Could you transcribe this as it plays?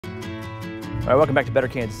All right, welcome back to Better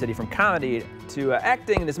Kansas City. From comedy to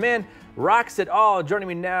acting, this man rocks it all. Joining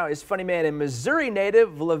me now is funny man and Missouri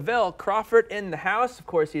native Lavell Crawford in the house. Of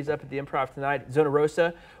course, he's up at the Improv tonight, Zona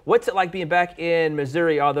Rosa. What's it like being back in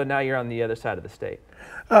Missouri, although now you're on the other side of the state?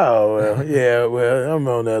 Oh, well, yeah, well, I'm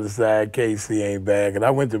on the other side. KC ain't back, and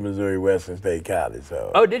I went to Missouri Western State College,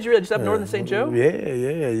 so. Oh, did you really? Just up north in St. Joe?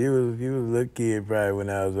 Yeah, you was a little kid probably when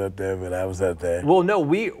I was up there, but I was up there. Well, no,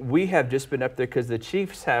 we have just been up there because the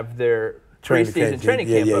Chiefs have their preseason training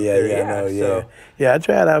camp up there. I know. Yeah, I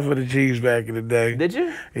tried out for the Chiefs back in the day. Did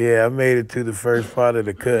you? Yeah, I made it to the first part of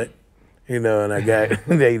the cut. You know, and I got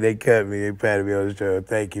they cut me, they patted me on the shoulder.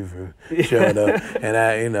 Thank you for showing up. And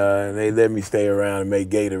and they let me stay around and make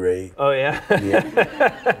Gatorade. Oh yeah.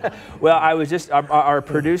 Yeah. Well, I was just our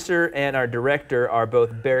producer and our director are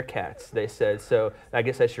both Bearcats. They said so. I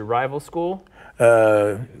guess that's your rival school.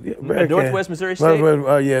 Northwest Missouri State.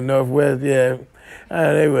 Northwest. Yeah.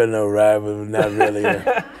 They were no rivals, not really.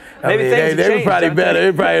 They were probably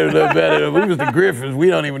better. They probably a little better. We was the Griffins. We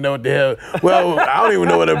don't even know what the hell. Well, I don't even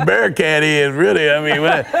know what a Bearcat is, really. I mean,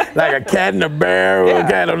 like a cat and a bear, or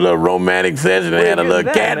kind of little romantic session. They had a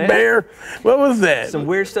little cat bear. What was that? Some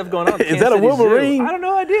weird stuff going on. Is that a Wolverine? Zoo. I don't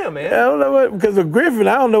know idea, man. I don't know what, because a Griffin,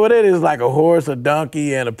 I don't know what that is. Like a horse, a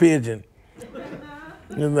donkey, and a pigeon.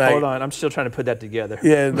 Like, hold on, I'm still trying to put that together.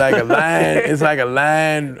 Yeah, it's like a lion. It's like a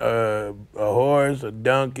lion, a horse, a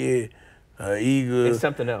donkey, an eagle. It's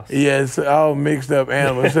something else. Yeah, it's all mixed up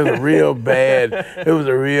animals. It was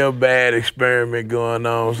a real bad experiment going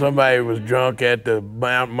on. Somebody was drunk at the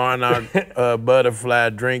Monarch butterfly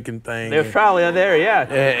drinking thing. They were probably there, yeah.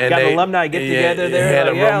 And got an alumni get together there. They had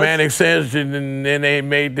a romantic session, and then they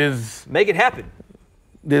made this. Make it happen.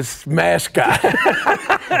 This mascot.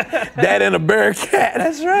 That and a Bearcat.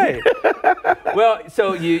 That's right. Well,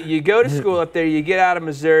 so you go to school up there, you get out of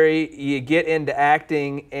Missouri, you get into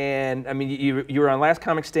acting, and I mean, you were on Last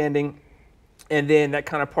Comic Standing, and then that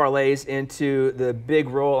kind of parlays into the big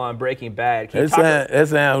role on Breaking Bad. That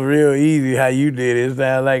sounds real easy how you did it. It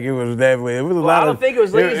sounded like it was that way. It was a lot I don't think it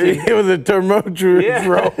was easy. It was a tumultuous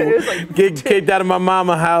role. It was like Get kicked out of my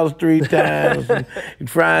mama's house 3 times, and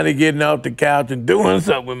finally getting off the couch and doing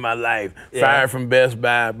something with my life. Yeah. Fired from Best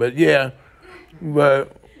Buy,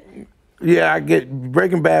 I get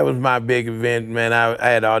Breaking Bad was my big event, man. I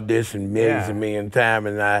had auditioned millions and millions of times,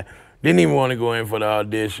 and I didn't even want to go in for the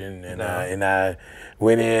audition, and I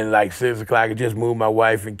went in like 6 o'clock. I just moved my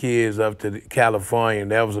wife and kids up to California, and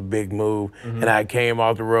that was a big move. And I came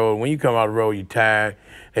off the road. When you come off the road, you're tired.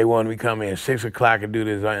 They wanted me to come in 6 o'clock and do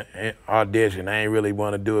this audition. I ain't really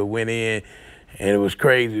want to do it. Went in, and it was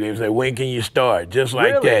crazy. They said, "When can you start?" Just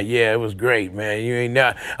like that. Yeah, it was great, man. You ain't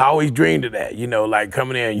not. I always dreamed of that. You know, like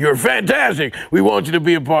coming in. You're fantastic. We want you to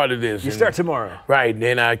be a part of this. You start tomorrow. Right. And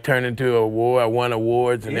then I turned into an award. I won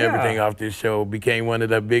awards and everything off this show. Became one of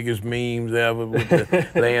the biggest memes ever with the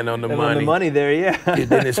laying on the money. On the money there, yeah.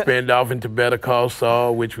 Then it spanned off into Better Call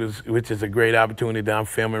Saul, which is a great opportunity that I'm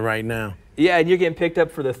filming right now. Yeah, and you're getting picked up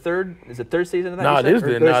for the third season of that? No,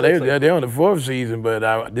 they're on the 4th season,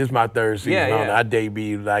 but this is my 3rd season. Yeah. I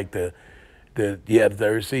debuted like the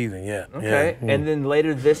 3rd season, yeah. Okay, and then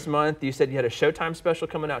later this month, you said you had a Showtime special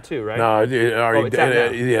coming out too, right? No, it already, it's out now.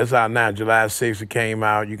 Yeah, it's out now. July 6th it came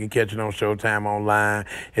out. You can catch it on Showtime online.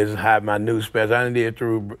 It's my new special. I did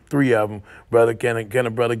through 3 of them. Brother, can a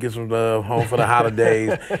brother get some love? Home for the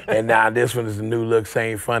holidays. And now this one is a new look.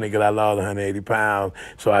 Same funny because I lost 180 pounds.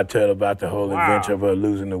 So I tell about the whole adventure of her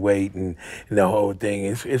losing the weight and the whole thing.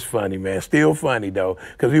 It's funny, man. Still funny though,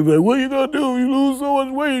 because people are like, "What you gonna do? You lose so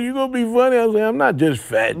much weight? You gonna be funny?" I was like, "I'm not just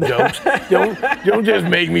fat jokes. don't just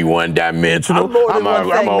make me one-dimensional. I'm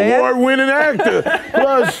an award-winning actor."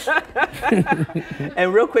 Plus.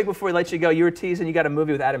 And real quick before we let you go, you were teasing you got a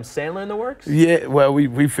movie with Adam Sandler in the works? Yeah, well,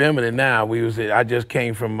 we filming it now. I just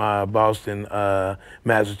came from Boston,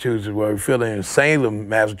 Massachusetts, where we're filming in Salem,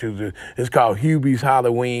 Massachusetts. It's called Hubie's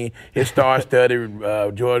Halloween. It's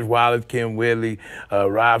star-studded. George Wallace, Kim Whitley,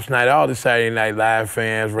 Rob Schneider, all the Saturday Night Live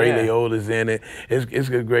fans. Ray Liotta's in it. It's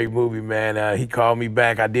a great movie, man. He called me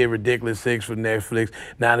back. I did Ridiculous 6 for Netflix.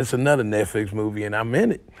 Now it's another Netflix movie, and I'm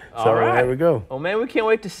in it. So all right. There we go. Well, man, we can't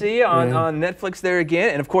wait to see you on Netflix there again.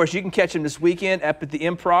 And, of course, you can catch him this weekend up at the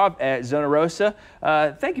Improv at Zona Rosa.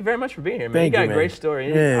 Thank you very much for being here, man. Thank you, got a great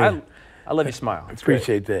story. Yeah. I love your smile. It's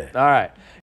Appreciate that. All right.